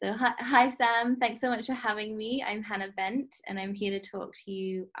So hi Sam, thanks so much for having me. I'm Hannah Bent and I'm here to talk to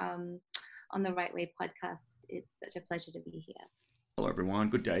you on the Right Way podcast. It's such a pleasure to be here. Hello, everyone.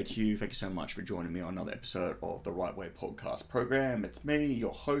 Good day to you. Thank you so much for joining me on another episode of the Right Way podcast program. It's me,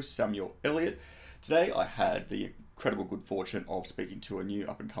 your host, Samuel Elliott. Today, I had the incredible good fortune of speaking to a new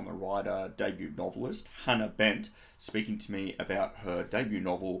up-and-coming writer, debut novelist, Hannah Bent, speaking to me about her debut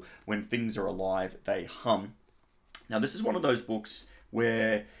novel, When Things Are Alive, They Hum. Now, this is one of those books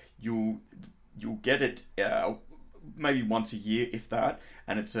where you'll get it maybe once a year, if that,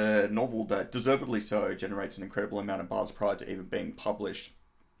 and it's a novel that deservedly so generates an incredible amount of buzz prior to even being published.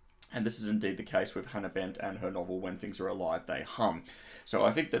 And this is indeed the case with Hannah Bent and her novel When Things Are Alive, They Hum. So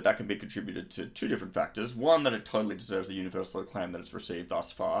I think that can be contributed to two different factors. One, that it totally deserves the universal acclaim that it's received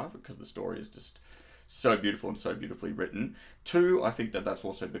thus far, because the story is just so beautiful and so beautifully written. Two, I think that that's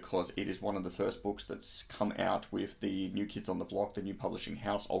also because it is one of the first books that's come out with the new kids on the block, the new publishing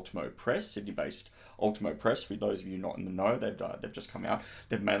house, Ultimo Press, Sydney-based Ultimo Press. For those of you not in the know, they've just come out.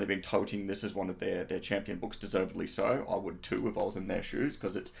 They've mainly been touting this as one of their champion books, deservedly so. I would too if I was in their shoes,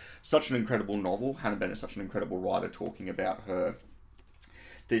 because it's such an incredible novel. Hannah Bent is such an incredible writer, talking about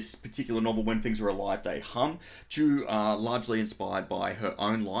this particular novel, When Things Are Alive, They Hum, largely inspired by her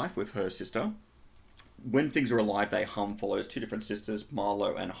own life with her sister. When Things Are Alive, They Hum follows two different sisters,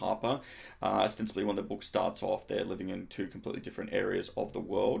 Marlo and Harper. Ostensibly, when the book starts off, they're living in two completely different areas of the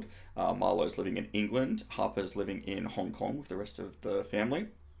world. Marlo's living in England. Harper's living in Hong Kong with the rest of the family.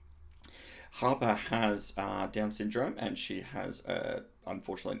 Harper has Down syndrome, and she has,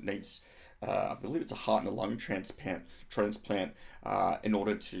 unfortunately, needs, I believe it's a heart and a lung transplant in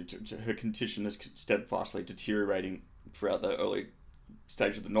order to her condition is steadfastly deteriorating throughout the early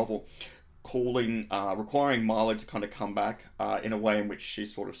stage of the novel, requiring Marlo to kind of come back in a way in which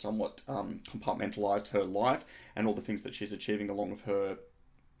she's sort of somewhat compartmentalized her life and all the things that she's achieving along with her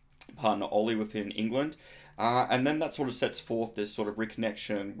partner Ollie within England. And then that sort of sets forth this sort of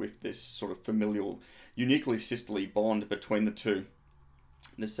reconnection with this sort of familial, uniquely sisterly bond between the two.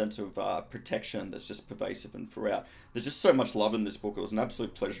 This sense of protection that's just pervasive and throughout. There's just so much love in this book. It was an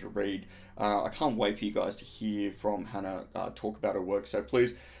absolute pleasure to read. I can't wait for you guys to hear from Hannah talk about her work. So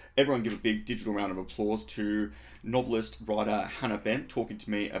please, everyone give a big digital round of applause to novelist, writer Hannah Bent talking to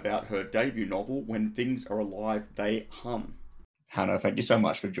me about her debut novel, When Things Are Alive, They Hum. Hannah, thank you so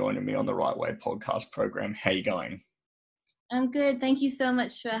much for joining me on the Right Way podcast program. How are you going? I'm good. Thank you so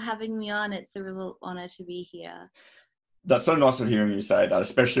much for having me on. It's a real honor to be here. That's so nice of hearing you say that,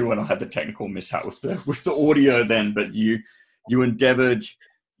 especially when I had the technical mishap with the audio then. But you endeavoured,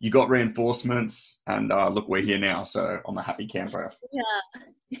 you got reinforcements, and look, we're here now. So I'm a happy camper.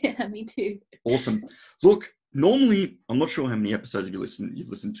 Yeah, me too. Awesome. Look, normally, I'm not sure how many episodes you've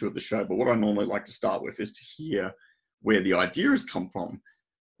listened to of the show, but what I normally like to start with is to hear where the idea has come from.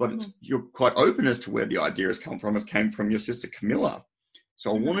 But you're quite open as to where the idea has come from. It came from your sister Camilla.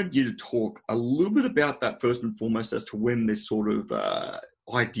 So I wanted you to talk a little bit about that first and foremost, as to when this sort of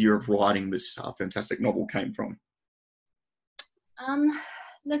idea of writing this fantastic novel came from.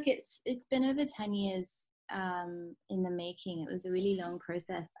 Look, it's been over 10 years in the making. It was a really long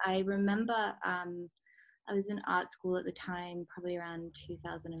process. I remember I was in art school at the time, probably around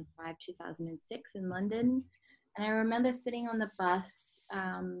 2005, 2006 in London. And I remember sitting on the bus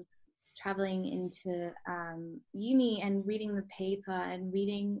traveling into uni and reading the paper and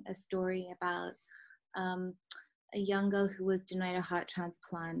reading a story about a young girl who was denied a heart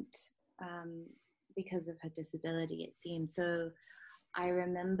transplant because of her disability, it seemed. So I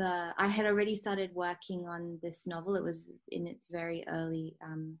remember I had already started working on this novel. It was in its very early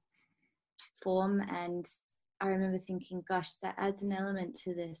form, and I remember thinking, gosh, that adds an element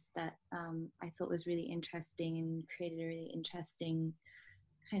to this that I thought was really interesting and created a really interesting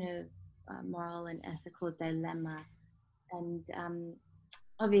kind of moral and ethical dilemma. And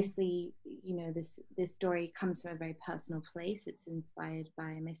obviously, you know, this story comes from a very personal place. It's inspired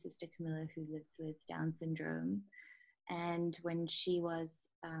by my sister Camilla, who lives with Down syndrome. And when she was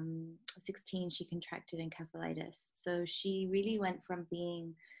 16, she contracted encephalitis. So she really went from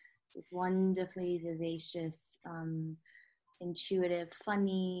being this wonderfully vivacious, intuitive,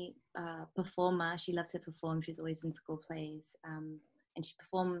 funny performer. She loves to perform. She was always in school plays. And she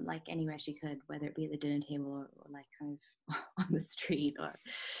performed like anywhere she could, whether it be at the dinner table or like kind of on the street or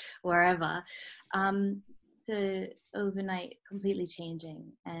wherever. So overnight, completely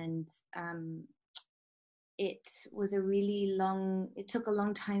changing. And it took a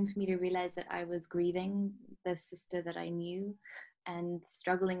long time for me to realize that I was grieving the sister that I knew and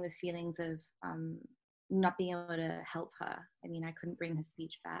struggling with feelings of not being able to help her. I mean, I couldn't bring her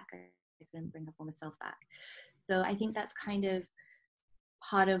speech back. I couldn't bring her former self back. So I think that's kind of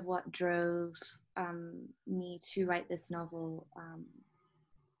part of what drove me to write this novel,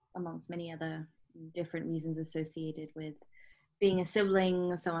 amongst many other different reasons associated with being a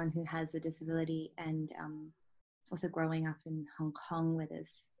sibling of someone who has a disability, and also growing up in Hong Kong with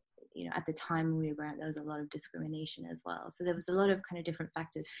this, at the time we were, there was a lot of discrimination as well. So there was a lot of kind of different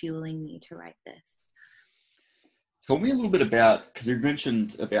factors fueling me to write this. Tell me a little bit about, because you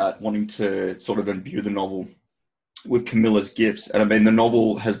mentioned about wanting to sort of imbue the novel with Camilla's gifts. And I mean, the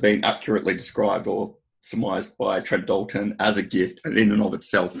novel has been accurately described or surmised by Trent Dalton as a gift in and of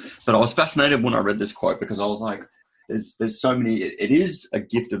itself. But I was fascinated when I read this quote, because I was like, there's so many, it is a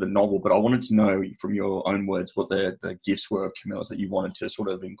gift of a novel, but I wanted to know from your own words what the gifts were of Camilla's that you wanted to sort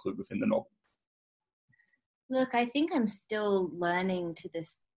of include within the novel. Look, I think I'm still learning to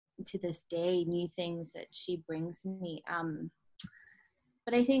this day new things that she brings me.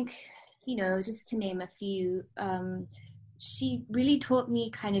 But I think, just to name a few, she really taught me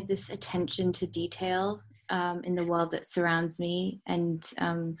kind of this attention to detail in the world that surrounds me. And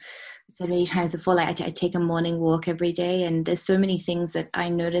I said many times before, like I take a morning walk every day, and there's so many things that I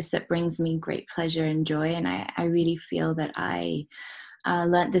notice that brings me great pleasure and joy. And I really feel that I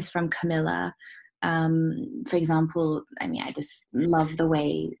learned this from Camilla. For example, I just love the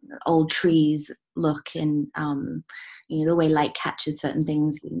way old trees look, and the way light catches certain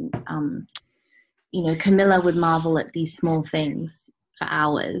things. And, Camilla would marvel at these small things for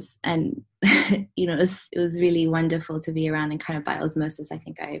hours, and it was really wonderful to be around, and kind of by osmosis, I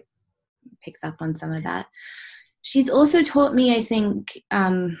think I picked up on some of that. She's also taught me, I think,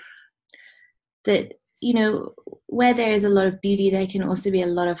 that where there is a lot of beauty, there can also be a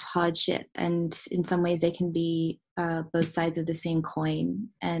lot of hardship, and in some ways they can be both sides of the same coin.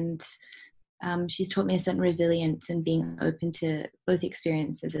 And she's taught me a certain resilience and being open to both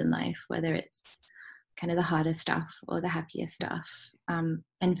experiences in life, whether it's kind of the harder stuff or the happier stuff.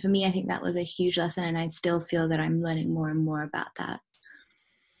 And for me, I think that was a huge lesson, and I still feel that I'm learning more and more about that.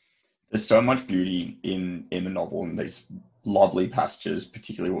 There's so much beauty in the novel, and these lovely passages,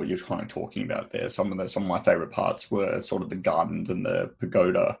 particularly what you're kind of talking about there. Some of my favorite parts were sort of the gardens and the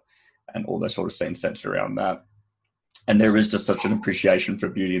pagoda and all those sort of scenes centered around that. And there is just such an appreciation for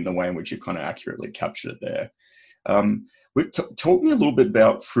beauty in the way in which you kind of accurately captured it there. We've talked me a little bit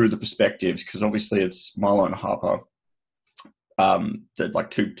about through the perspectives, because obviously it's Marlowe and Harper, that like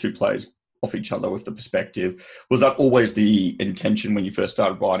two plays off each other with the perspective. Was that always the intention when you first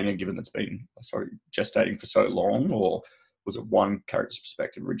started writing it, given that's been gestating for so long, or was it one character's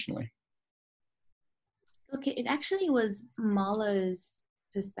perspective originally? Look, it actually was Marlowe's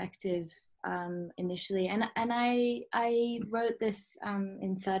perspective initially, and I wrote this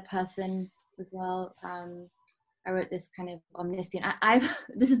in third person as well. I wrote this kind of omniscient.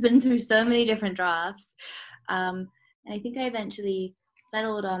 This has been through so many different drafts, and I think I eventually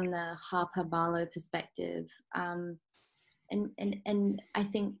settled on the Harper Marlowe perspective, and I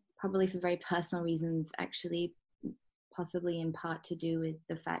think probably for very personal reasons, actually, possibly in part to do with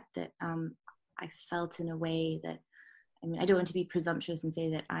the fact that I felt in a way that, I don't want to be presumptuous and say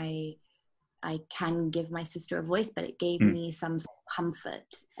that I can give my sister a voice, but it gave me some sort of comfort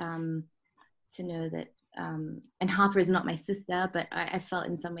to know that, and Harper is not my sister, but I felt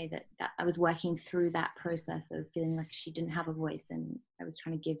in some way that I was working through that process of feeling like she didn't have a voice, and I was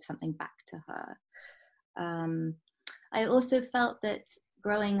trying to give something back to her. I also felt that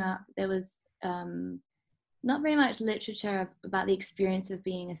growing up, there was not very much literature about the experience of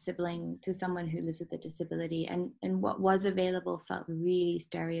being a sibling to someone who lives with a disability, and what was available felt really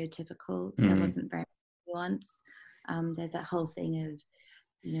stereotypical. There wasn't very much nuance. There's that whole thing of,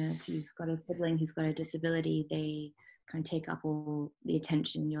 if you've got a sibling who's got a disability, they kind of take up all the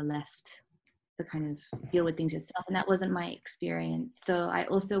attention, you're left to kind of deal with things yourself. And that wasn't my experience. So I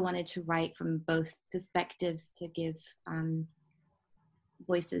also wanted to write from both perspectives to give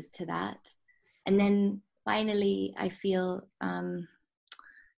voices to that. And then finally, I feel that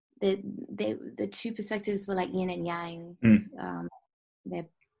the two perspectives were like yin and yang. They're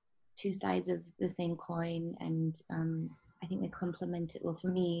two sides of the same coin, and I think they complement it. Well, for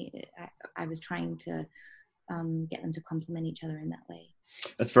me, I was trying to get them to complement each other in that way.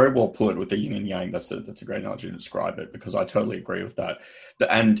 That's very well put with the yin and yang. That's a great analogy to describe it, because I totally agree with that.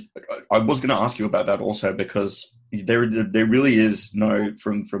 And I was going to ask you about that also, because there really is no,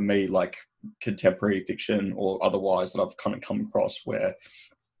 from me, like contemporary fiction or otherwise, that I've kind of come across where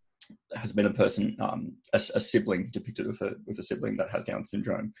there has been a person, a sibling depicted with a sibling that has Down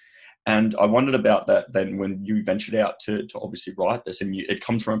syndrome. And I wondered about that then when you ventured out to obviously write this, and it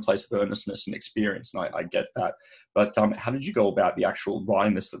comes from a place of earnestness and experience, and I get that. But how did you go about the actual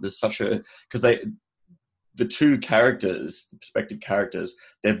writing this? That there's such a, because the two characters, prospective characters,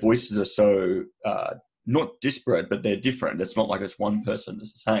 their voices are so not disparate, but they're different. It's not like it's one person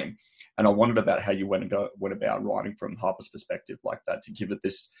is the same. And I wondered about how you went about writing from Harper's perspective like that to give it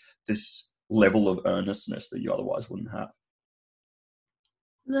this level of earnestness that you otherwise wouldn't have.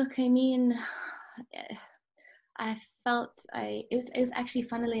 Look, I mean, I felt it was actually,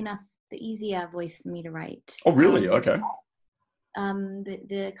 funnily enough, the easier voice for me to write. Oh, really? Okay.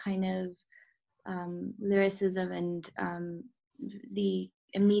 The kind of lyricism and the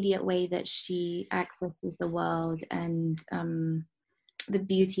immediate way that she accesses the world and the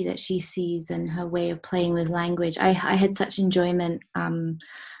beauty that she sees and her way of playing with language. I had such enjoyment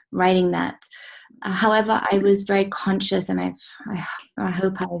writing that. However, I was very conscious, and I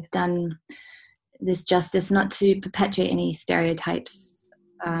hope I've done this justice, not to perpetuate any stereotypes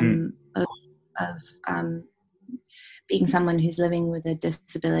of being someone who's living with a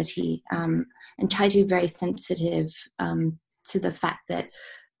disability, and try to be very sensitive to the fact that,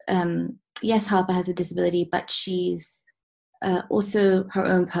 yes, Harper has a disability, but she's also her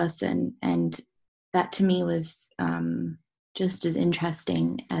own person. And that to me was just as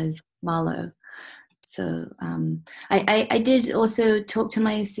interesting as Marlowe. So I did also talk to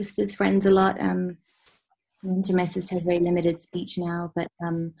my sister's friends a lot. My sister has very limited speech now, but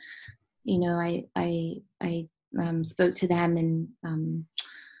you know, I spoke to them, and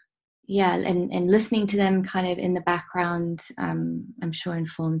and listening to them kind of in the background, I'm sure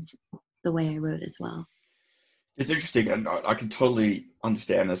informs the way I wrote as well. It's interesting, and I can totally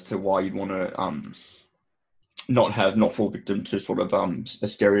understand as to why you'd want to not fall victim to sort of a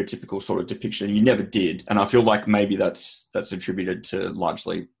stereotypical sort of depiction. You never did, and I feel like maybe that's attributed to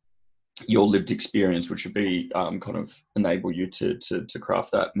largely your lived experience, which would be kind of enable you to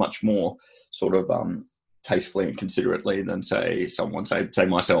craft that much more sort of tastefully and considerately than say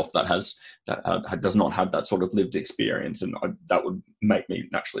myself that does not have that sort of lived experience, and that would make me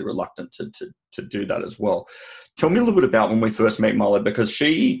naturally reluctant to do that as well. Tell me a little bit about when we first meet Marlowe, because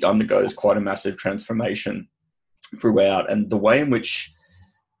she undergoes quite a massive transformation throughout, and the way in which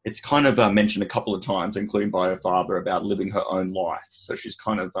it's kind of mentioned a couple of times, including by her father, about living her own life. So she's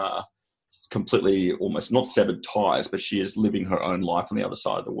kind of completely, almost not severed ties, but she is living her own life on the other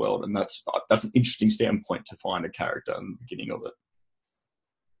side of the world, and that's an interesting standpoint to find a character in the beginning of it.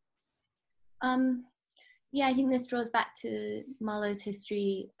 Yeah, I think this draws back to Marlowe's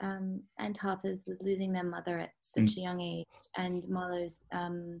history and Harper's with losing their mother at such a young age, and Marlowe's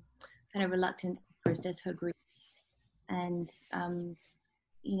kind of reluctance to process her grief, and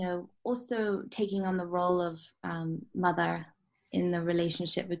you know, also taking on the role of mother in the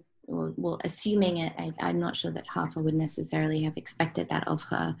relationship with, well, assuming it. I'm not sure that Harper would necessarily have expected that of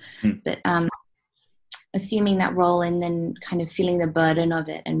her, but assuming that role and then kind of feeling the burden of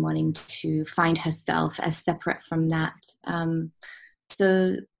it and wanting to find herself as separate from that.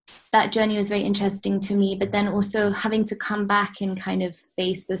 So that journey was very interesting to me, but then also having to come back and kind of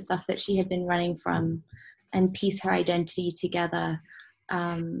face the stuff that she had been running from and piece her identity together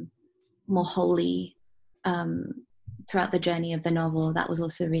more wholly throughout the journey of the novel. That was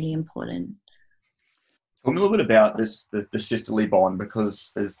also really important. Tell me a little bit about the sisterly bond,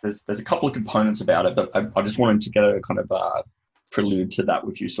 because there's a couple of components about it, but I just wanted to get a kind of prelude to that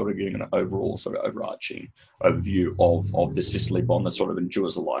with you, sort of giving an overall sort of overarching overview of the sisterly bond that sort of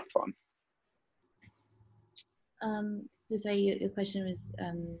endures a lifetime. So sorry, your question was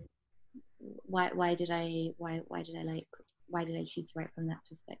why did I choose to write from that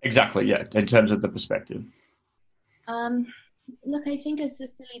perspective? Exactly, yeah, in terms of the perspective. Look, I think a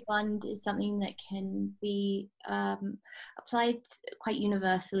sisterly bond is something that can be applied quite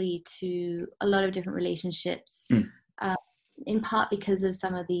universally to a lot of different relationships, in part because of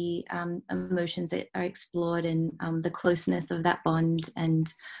some of the emotions that are explored and the closeness of that bond,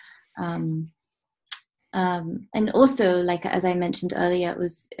 and also, like as I mentioned earlier, it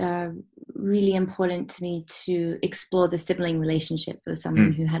was really important to me to explore the sibling relationship with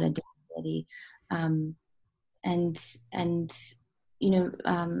someone who had a disability. And you know,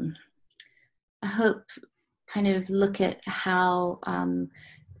 I hope kind of look at how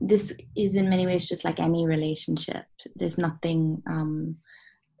this is in many ways just like any relationship. There's nothing,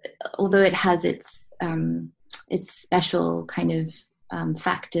 although it has its special kind of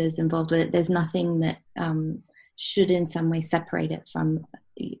factors involved with it, there's nothing that should in some way separate it from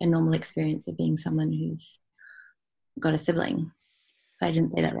a normal experience of being someone who's got a sibling. I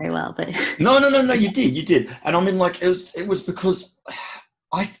didn't say that very well, but no, you did, and I mean, like it was because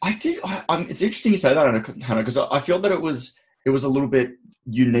it's interesting you say that, Hannah, because I feel that it was a little bit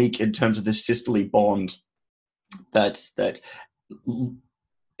unique in terms of this sisterly bond. That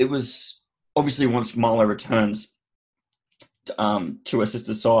it was obviously once Marlo returns to her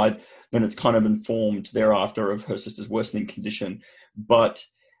sister's side, then it's kind of informed thereafter of her sister's worsening condition. But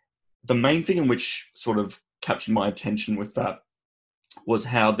the main thing in which sort of captured my attention with that was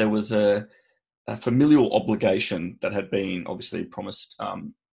how there was a familial obligation that had been obviously promised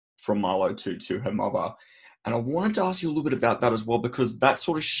from Marlo to her mother. And I wanted to ask you a little bit about that as well, because that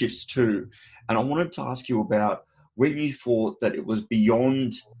sort of shifts too. And I wanted to ask you about when you thought that it was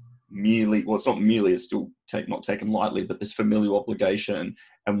beyond merely, well, it's not merely, it's still not taken lightly, but this familial obligation.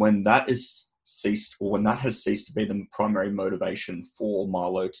 And when that is ceased, or when that has ceased to be the primary motivation for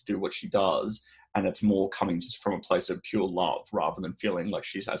Marlo to do what she does, and it's more coming just from a place of pure love rather than feeling like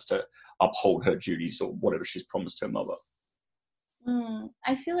she has to uphold her duties or whatever she's promised her mother.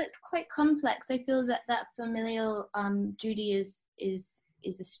 I feel it's quite complex. I feel that familial duty is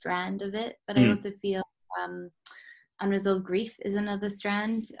a strand of it, but I also feel unresolved grief is another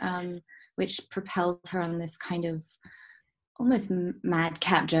strand, which propelled her on this kind of almost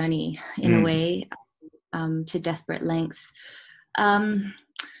madcap journey in a way, to desperate lengths.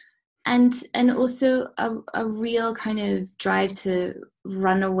 And also a real kind of drive to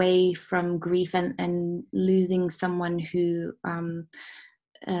run away from grief and losing someone who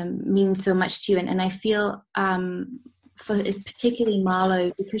means so much to you. And I feel for particularly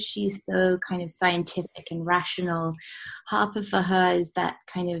Marlo, because she's so kind of scientific and rational, Harper for her is that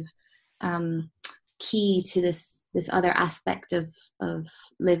kind of key to this other aspect of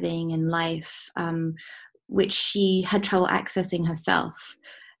living and life, which she had trouble accessing herself.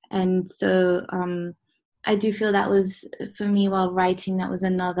 And so I do feel that was, for me, while writing, that was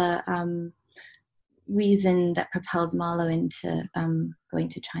another reason that propelled Marlo into going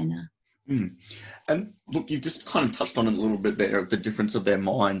to China. And look, you've just kind of touched on it a little bit there, of the difference of their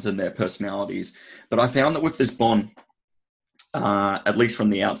minds and their personalities. But I found that with this bond, at least from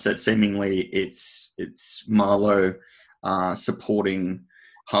the outset, seemingly it's Marlo supporting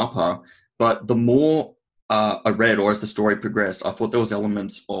Harper. But the more I read, or as the story progressed, I thought there was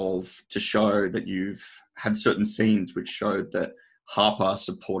elements to show that you've had certain scenes which showed that Harper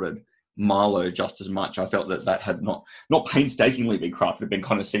supported Marlo just as much. I felt that had not painstakingly been crafted, been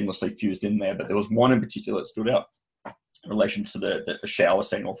kind of seamlessly fused in there. But there was one in particular that stood out in relation to the shower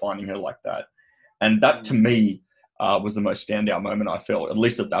scene, or finding her like that. And that, to me, was the most standout moment I felt, at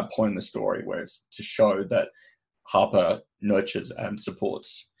least at that point in the story, where it's to show that Harper nurtures and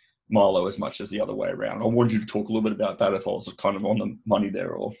supports Marlo as much as the other way around. I wanted you to talk a little bit about that, if I was kind of on the money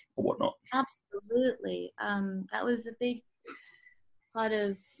there or whatnot. Absolutely. That was a big part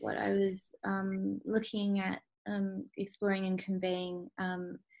of what I was looking at, exploring and conveying.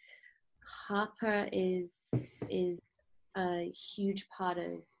 Harper is a huge part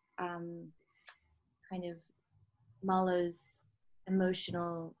of kind of Marlo's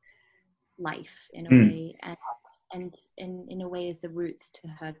emotional life in a way, and in a way is the roots to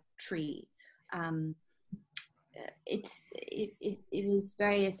her tree. It was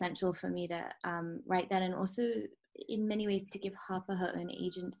very essential for me to write that, and also in many ways to give Harper her own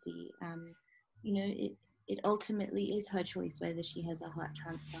agency. It ultimately is her choice whether she has a heart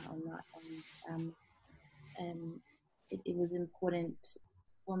transplant or not, and it was important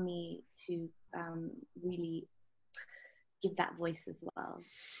for me to really give that voice as well.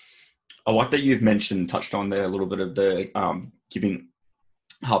 I like that you've touched on there a little bit of the giving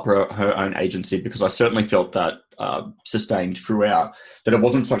Harper her own agency, because I certainly felt that sustained throughout, that it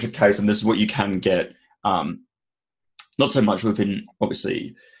wasn't such a case, and this is what you can get, not so much within,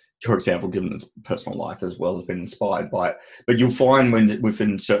 obviously, for example, given its personal life as well, has been inspired by it, but you'll find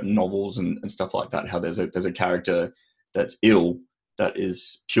within certain novels and stuff like that, how there's a character that's ill that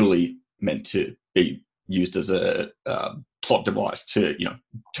is purely meant to be used as a plot device to,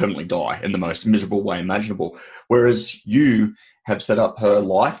 terminally die in the most miserable way imaginable. Whereas you have set up her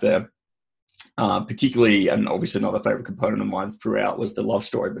life there, particularly, and obviously another favourite component of mine throughout was the love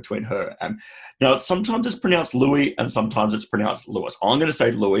story between her and, now sometimes it's pronounced Louis and sometimes it's pronounced Lewis. I'm going to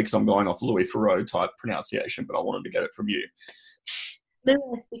say Louis because I'm going off Louis Theroux type pronunciation, but I wanted to get it from you.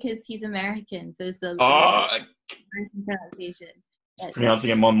 Lewis, because he's American, so it's the American pronunciation. Pronouncing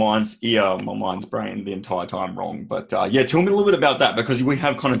in my mind's ear, my mind's brain the entire time wrong. But tell me a little bit about that, because we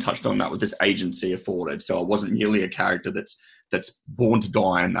have kind of touched on that with this agency afforded. So it wasn't merely a character that's born to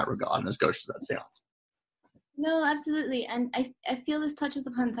die in that regard, and as gauche as that sounds. No, absolutely. And I feel this touches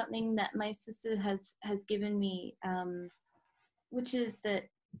upon something that my sister has given me, which is that,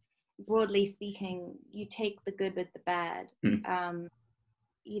 broadly speaking, you take the good with the bad. You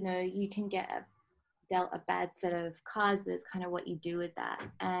can get dealt a bad set of cards, but it's kind of what you do with that.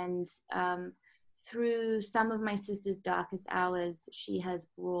 And through some of my sister's darkest hours, she has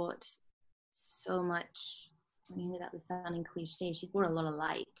brought so much, I mean, without the sounding cliche, she brought a lot of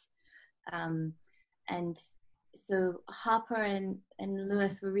light. And so Harper and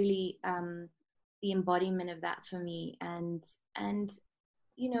Lewis were really the embodiment of that for me. And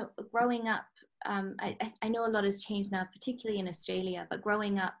you know, growing up, I know a lot has changed now, particularly in Australia, but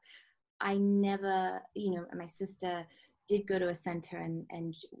growing up, I never, you know, my sister did go to a center,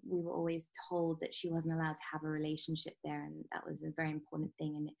 and we were always told that she wasn't allowed to have a relationship there, and that was a very important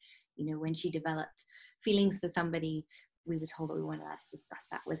thing. And you know, when she developed feelings for somebody, we were told that we weren't allowed to discuss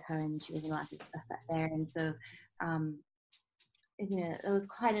that with her, and she wasn't allowed to discuss that there. And so you know, it was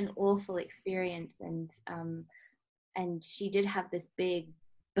quite an awful experience. And she did have this big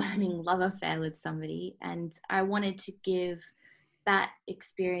burning love affair with somebody, and I wanted to give that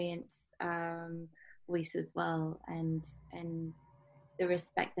experience voice as well, and the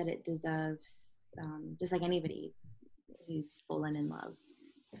respect that it deserves, just like anybody who's fallen in love.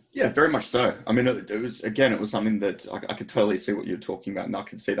 Yeah, very much so. I mean, it was, again, it was something that I could totally see what you're talking about, and I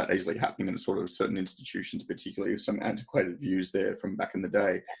could see that easily happening in sort of certain institutions, particularly with some antiquated views there from back in the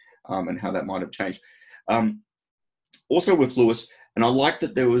day, and how that might have changed. Also with Lewis, and I like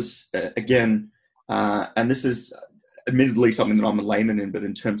that there was, again, and this is admittedly something that I'm a layman in, but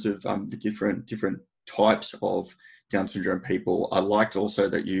in terms of the different types of Down syndrome people, I liked also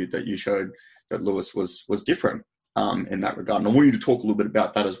that you showed that Lewis was different in that regard. And I want you to talk a little bit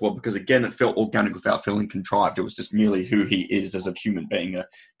about that as well, because again, it felt organic without feeling contrived. It was just merely who he is as a human being, a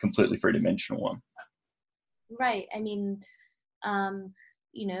completely three-dimensional one. Right. I mean,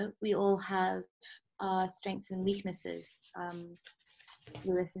 you know, we all have our strengths and weaknesses.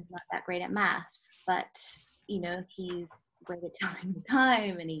 Lewis is not that great at math, but you know, he's great at telling the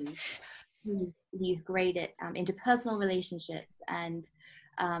time, and he's great at interpersonal relationships. And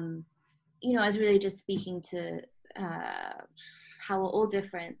you know, I was really just speaking to how we're all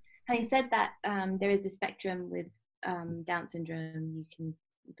different. Having said that, there is a spectrum with Down syndrome. You can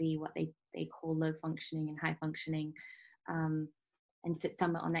be what they call low functioning and high functioning, and sit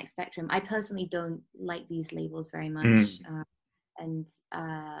somewhere on that spectrum. I personally don't like these labels very much. And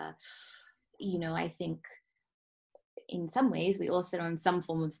you know, I think in some ways we all sit on some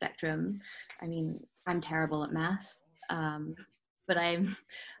form of spectrum. I mean, I'm terrible at math, but I'm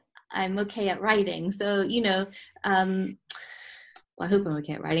okay at writing. So, you know, well, I hope I'm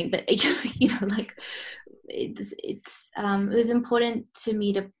okay at writing, but you know, like it was important to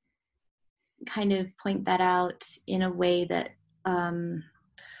me to kind of point that out in a way that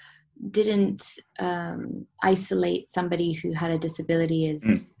didn't isolate somebody who had a disability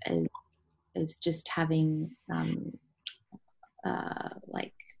as just having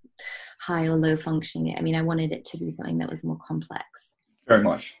like high or low functioning. I mean, I wanted it to be something that was more complex. Very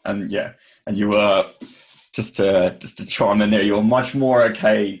much. And yeah, and you were, just to chime in there, you're much more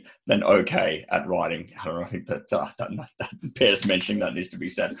okay than okay at writing. I don't know, I think that bears mentioning. That needs to be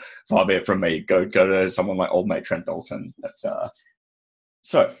said. Far be it from me. Go to someone like old mate Trent Dalton.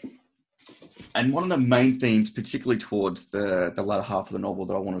 So, and one of the main themes, particularly towards the latter half of the novel,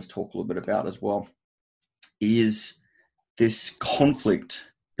 that I wanted to talk a little bit about as well, is this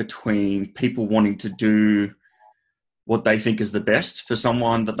conflict between people wanting to do what they think is the best for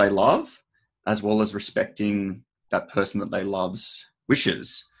someone that they love, as well as respecting that person that they love's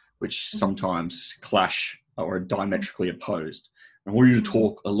wishes, which sometimes clash or are diametrically opposed. I want you to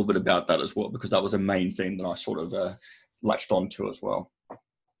talk a little bit about that as well, because that was a main theme that I sort of latched onto as well.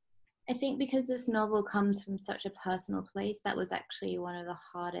 I think because this novel comes from such a personal place, that was actually one of the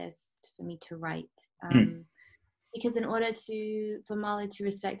hardest for me to write. Because in order for Marlowe to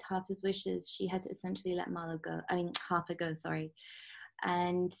respect Harper's wishes, she had to essentially let Harper go, sorry.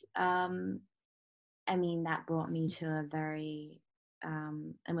 And I mean, that brought me to a very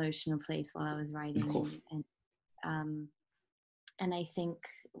emotional place while I was writing. Of course. And I think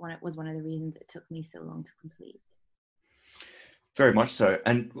it was one of the reasons it took me so long to complete. Very much so.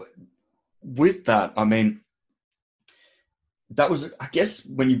 And with that, I mean, that was, I guess,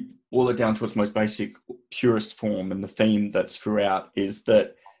 when you boil it down to its most basic, purest form, and the theme that's throughout is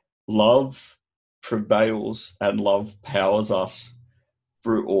that love prevails and love powers us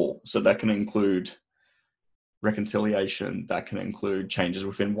through all. So that can include reconciliation, that can include changes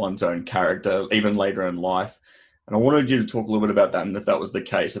within one's own character, even later in life. And I wanted you to talk a little bit about that, and if that was the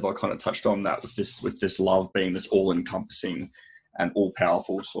case, if I kind of touched on that with this love being this all-encompassing and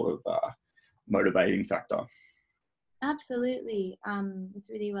all-powerful sort of motivating factor. Absolutely. It's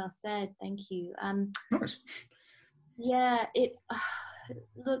really well said. Thank you. Nice. Yeah, it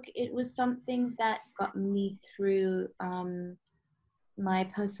was something that got me through my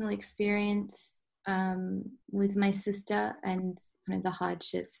personal experience with my sister and kind of the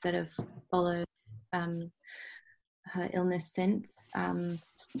hardships that have followed her illness since.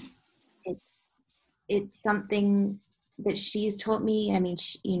 It's something that she's taught me. I mean,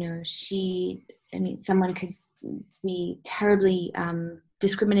 someone could be terribly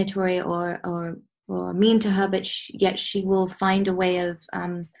discriminatory or mean to her, but yet she will find a way of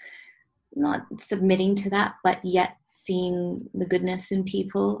not submitting to that, but yet seeing the goodness in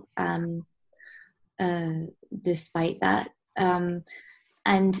people despite that. And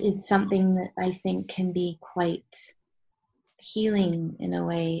it's something that I think can be quite healing in a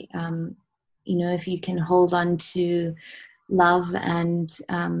way. If you can hold on to love and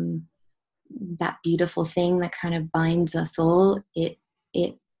that beautiful thing that kind of binds us all, it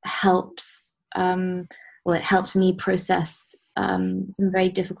helps. It helped me process some very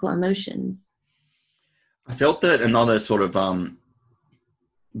difficult emotions. I felt that another sort of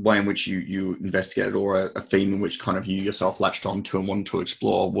way in which you investigated, or a theme in which kind of you yourself latched onto and wanted to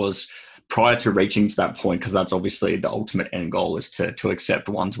explore, was prior to reaching to that point, because that's obviously the ultimate end goal, is to accept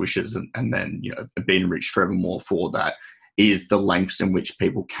one's wishes and then be enriched forevermore for that, is the lengths in which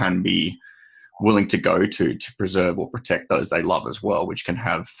people can be willing to go to preserve or protect those they love as well, which can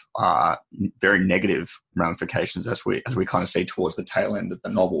have very negative ramifications as we kind of see towards the tail end of the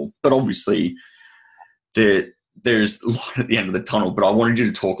novel. But obviously there's light at the end of the tunnel. But I wanted you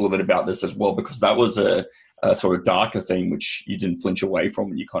to talk a little bit about this as well, because that was a sort of darker theme which you didn't flinch away from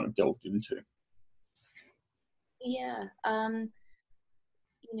and you kind of delved into. Yeah.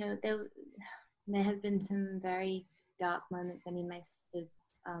 There have been some very dark moments. I mean, my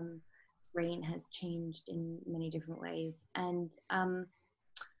sister's brain has changed in many different ways, and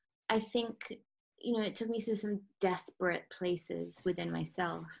I think it took me to some desperate places within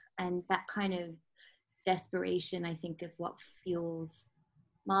myself, and that kind of desperation, I think, is what fuels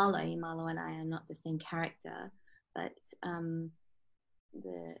Marlo. Marlo and I are not the same character, but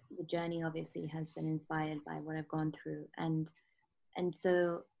the journey obviously has been inspired by what I've gone through, and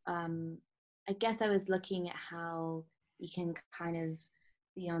so I guess I was looking at how you can kind of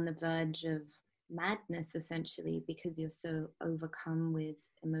be on the verge of madness, essentially, because you're so overcome with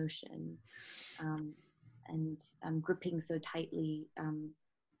emotion and gripping so tightly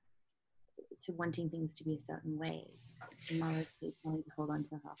to wanting things to be a certain way. And Marlo's wanting to hold on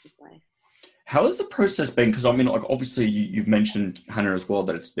to half his life. How has the process been? Because I mean, like, obviously you've mentioned, Hannah, as well,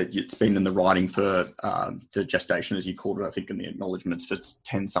 that it's been in the writing for the gestation, as you called it, I think in the acknowledgements, for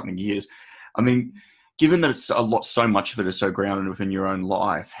 10-something years. I mean, given that it's so much of it is so grounded within your own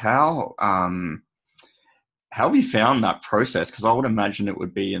life, how have you found that process? Because I would imagine it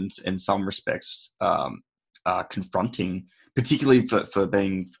would be in some respects confronting, particularly for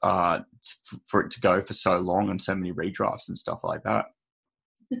being for it to go for so long and so many redrafts and stuff like that.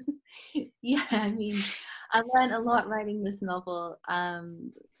 Yeah, I mean, I learned a lot writing this novel.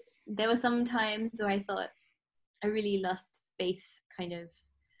 There were some times where I thought I really lost faith kind of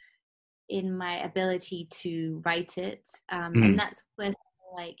in my ability to write it. And that's where,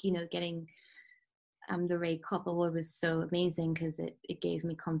 like, getting the Ray Kopp Award was so amazing, because it gave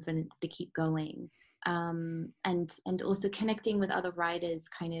me confidence to keep going. And also connecting with other writers,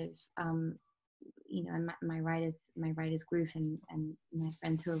 kind of, my writers group and my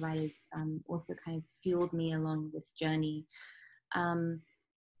friends who are writers also kind of fueled me along this journey.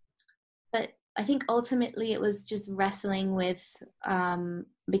 But I think ultimately it was just wrestling with,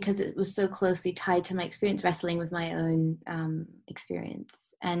 because it was so closely tied to my experience, wrestling with my own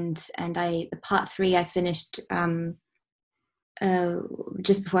experience. And the part 3 I finished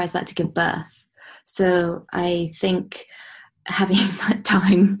just before I was about to give birth. So I think having that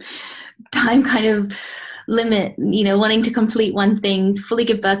time kind of limit, wanting to complete one thing, fully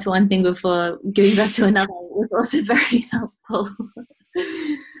give birth to one thing before giving birth to another, was also very helpful.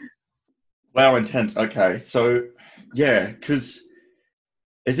 Wow, intense. Okay, so yeah, because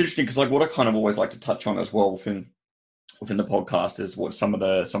it's interesting, because like what I kind of always like to touch on as well within the podcast is what some of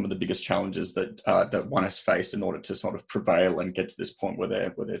the biggest challenges that that one has faced in order to sort of prevail and get to this point where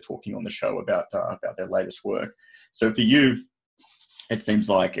they're talking on the show about their latest work. So for you, it seems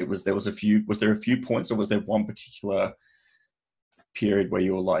like was there a few points, or was there one particular period where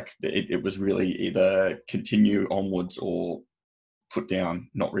you were like, it was really either continue onwards or put down,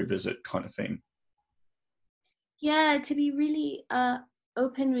 not revisit kind of thing? Yeah, to be really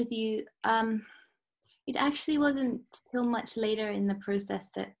open with you, it actually wasn't till much later in the process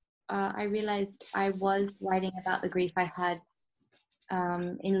that I realized I was writing about the grief I had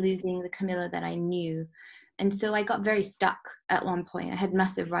in losing the Camilla that I knew. and so I got very stuck at one point. I had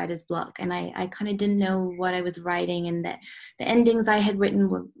massive writer's block, and I kind of didn't know what I was writing, and that the endings I had written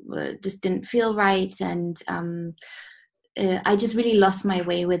were just didn't feel right, and I just really lost my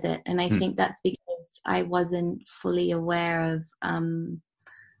way with it. And I think that's because I wasn't fully aware of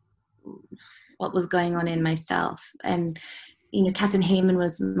what was going on in myself. And you know, Catherine Hayman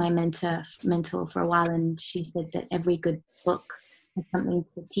was my mentor for a while, and she said that every good book has something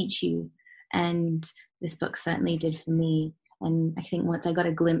to teach you, and this book certainly did for me. And I think once I got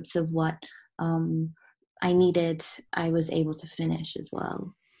a glimpse of what I needed, I was able to finish as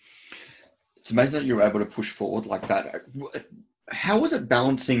well. It's amazing that you were able to push forward like that. How was it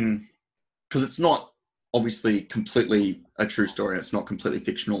balancing? Because it's not obviously completely a true story. It's not completely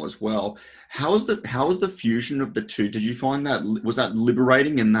fictional as well. How was the fusion of the two? Did you find that, was that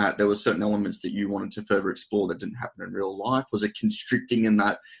liberating in that there were certain elements that you wanted to further explore that didn't happen in real life? Was it constricting in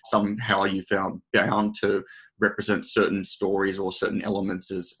that somehow you found bound to represent certain stories or certain elements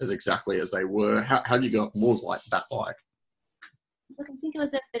as exactly as they were? How did you go? What was like that like? Look, I think it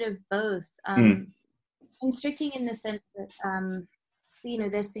was a bit of both. Constricting in the sense that you know,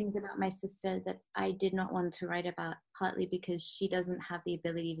 there's things about my sister that I did not want to write about, partly because she doesn't have the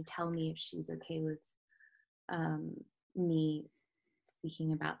ability to tell me if she's okay with me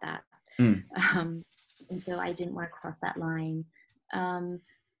speaking about that. And so I didn't want to cross that line.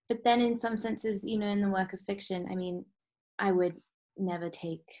 But then in some senses, you know, in the work of fiction, I mean, I would never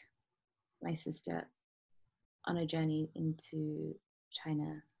take my sister on a journey into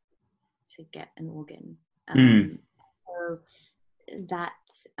China to get an organ. So that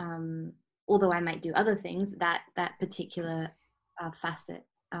although I might do other things, that particular facet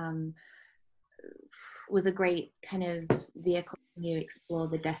was a great kind of vehicle for me to explore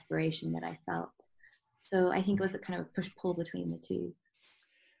the desperation that I felt. So I think it was a kind of push-pull between the two.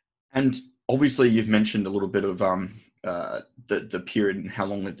 And obviously you've mentioned a little bit of the period and how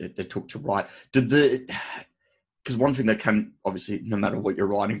long it took to write. Because one thing that can, obviously, no matter what you're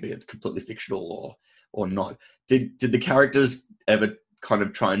writing, be it completely fictional or not, did the characters ever kind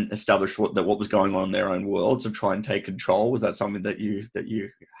of try and establish what was going on in their own worlds and try and take control? Was that something that you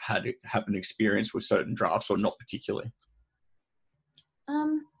had an experience with certain drafts, or not particularly? I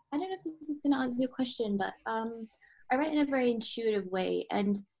don't know if this is going to answer your question, but I write in a very intuitive way,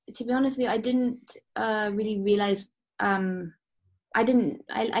 and to be honest with you, I didn't really realize. I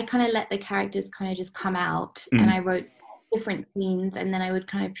kind of let the characters kind of just come out, and I wrote different scenes, and then I would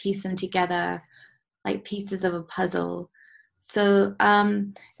kind of piece them together like pieces of a puzzle. So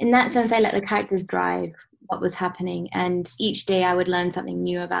in that sense, I let the characters drive what was happening, and each day I would learn something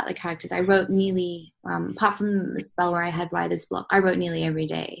new about the characters. I wrote nearly, apart from the spell where I had writer's block, I wrote nearly every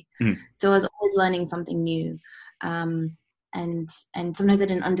day. So I was always learning something new. And sometimes I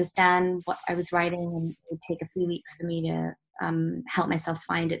didn't understand what I was writing, and it would take a few weeks for me to help myself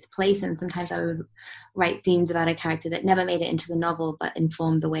find its place. And sometimes I would write scenes about a character that never made it into the novel, but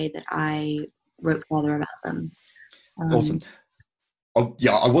informed the way that I wrote further about them. Awesome.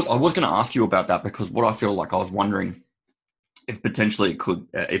 Yeah, I was going to ask you about that, because what I feel like I was wondering if potentially it could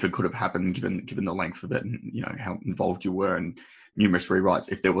have happened given the length of it, and you know how involved you were in numerous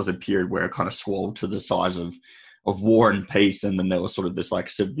rewrites, if there was a period where it kind of swelled to the size of War and Peace, and then there was sort of this like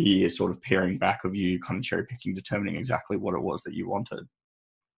severe sort of paring back of you kind of cherry picking, determining exactly what it was that you wanted.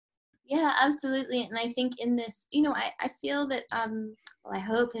 Yeah, absolutely. And I think in this, you know, I feel that, well, I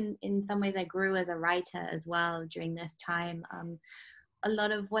hope in some ways I grew as a writer as well during this time. A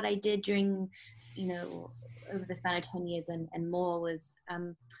lot of what I did during, you know, over the span of 10 years and more was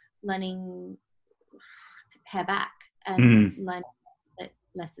learning to pare back and learn that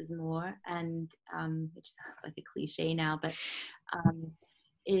less is more. And which sounds like a cliche now, but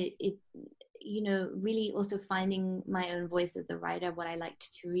it you know, really also finding my own voice as a writer, what I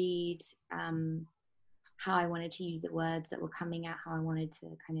liked to read, how I wanted to use the words that were coming out, how I wanted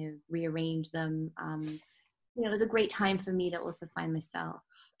to kind of rearrange them. You know, it was a great time for me to also find myself.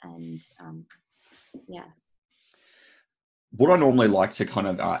 And yeah. What I normally like to kind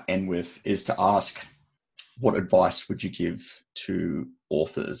of end with is to ask, what advice would you give to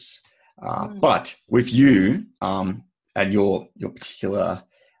authors? But with you and your particular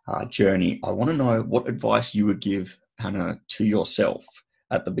journey, I want to know what advice you would give, Hannah, to yourself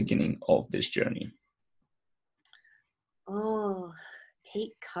at the beginning of this journey. Oh,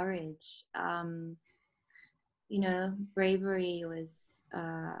 take courage. You know, bravery was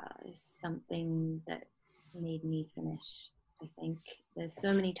something that made me finish. I think there's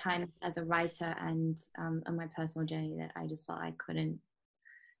so many times as a writer and on my personal journey that I just felt I couldn't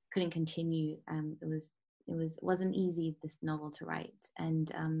continue. It wasn't easy, this novel to write,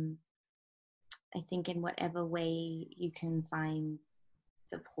 and I think in whatever way you can find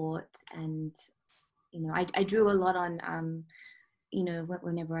support. And, you know, I drew a lot on, you know,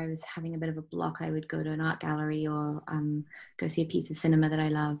 whenever I was having a bit of a block, I would go to an art gallery or go see a piece of cinema that I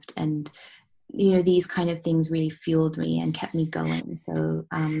loved. And, you know, these kind of things really fueled me and kept me going. So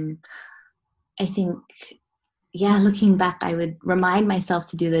I think, yeah, looking back, I would remind myself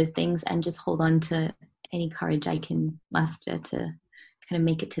to do those things and just hold on to any courage I can muster to kind of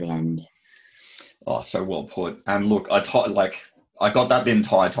make it to the end. Oh, so well put. And look, I got that the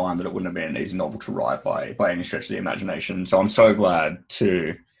entire time that it wouldn't have been an easy novel to write by any stretch of the imagination. So I'm so glad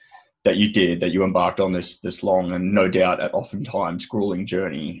that you embarked on this long and no doubt at oftentimes grueling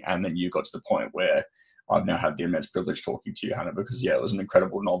journey, and then you got to the point where I've now had the immense privilege talking to you, Hannah, because yeah, it was an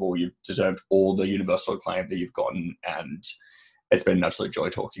incredible novel. You've deserved all the universal acclaim that you've gotten, and it's been an absolute joy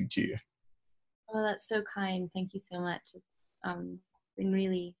talking to you. Oh, that's so kind. Thank you so much. It's been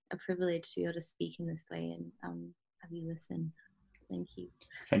really a privilege to be able to speak in this way and have you listen. Thank you.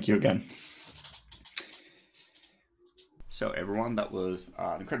 Thank you again. So everyone, that was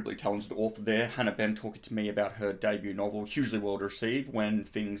an incredibly talented author there, Hannah Ben, talking to me about her debut novel, hugely well received, When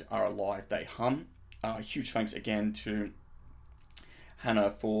Things Are Alive, They Hum. Huge thanks again to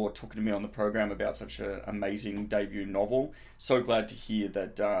Hannah for talking to me on the program about such an amazing debut novel. So glad to hear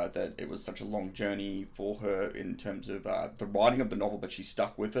that that it was such a long journey for her in terms of the writing of the novel, but she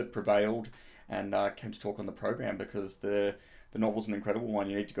stuck with it, prevailed, and came to talk on the program, because the novel's an incredible one.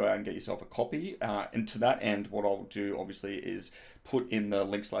 You need to go out and get yourself a copy. And to that end, what I'll do, obviously, is put in the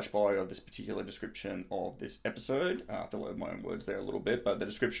link/bio of this particular description of this episode. I feel like my own words there a little bit, but the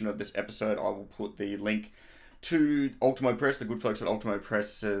description of this episode, I will put the link to Ultimo Press, the good folks at Ultimo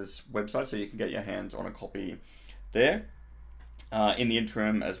Press's website, so you can get your hands on a copy there. In the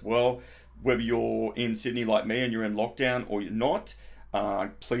interim as well, whether you're in Sydney like me and you're in lockdown or you're not,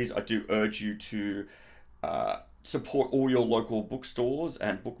 please, I do urge you to support all your local bookstores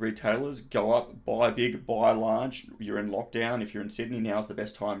and book retailers. Go up, buy big, buy large. You're in lockdown. If you're in Sydney, now's the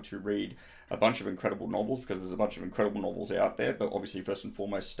best time to read a bunch of incredible novels, because there's a bunch of incredible novels out there. But obviously, first and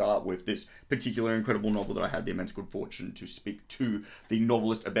foremost, start with this particular incredible novel that I had the immense good fortune to speak to the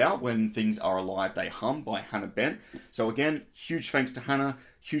novelist about, When Things Are Alive, They Hum, by Hannah Ben. So again, huge thanks to Hannah.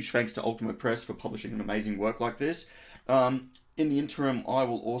 Huge thanks to Ultimo Press for publishing an amazing work like this. In the interim, I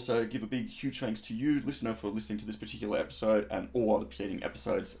will also give a big, huge thanks to you, listener, for listening to this particular episode and all other preceding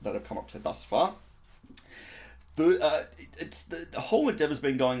episodes that have come up to thus far. The whole endeavor's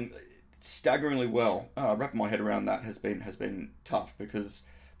been going staggeringly well. Wrapping my head around that has been tough, because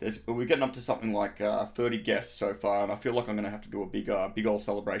we're getting up to something like 30 guests so far, and I feel like I'm going to have to do a big old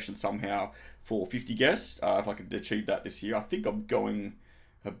celebration somehow for 50 guests. If I could achieve that this year, I think I'm going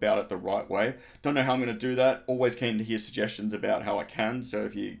about it the right way. Don't know how I'm going to do that. Always keen to hear suggestions about how I can. So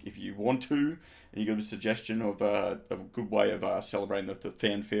if you want to, and you give a suggestion of a good way of celebrating the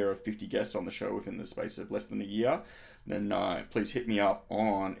fanfare of 50 guests on the show within the space of less than a year, then please hit me up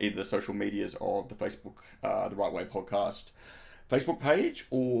on either the social medias of the Facebook, The Right Way Podcast Facebook page,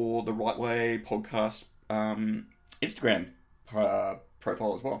 or the Right Way Podcast Instagram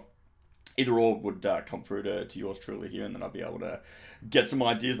profile as well. Either or would come through to yours truly here, and then I'll be able to get some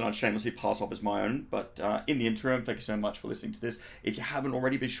ideas that I'd shamelessly pass off as my own. But in the interim, thank you so much for listening to this. If you haven't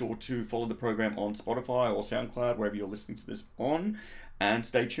already, be sure to follow the program on Spotify or SoundCloud, wherever you're listening to this on, and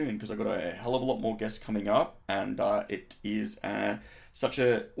stay tuned, because I've got a hell of a lot more guests coming up, and it is such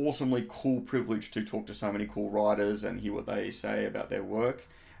an awesomely cool privilege to talk to so many cool writers and hear what they say about their work.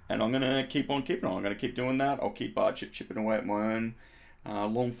 And I'm going to keep on keeping on. I'm going to keep doing that. I'll keep chipping away at my own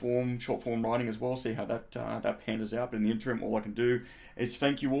long form, short form writing as well, see how that panders out. But in the interim, all I can do is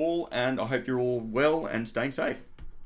thank you all, and I hope you're all well and staying safe.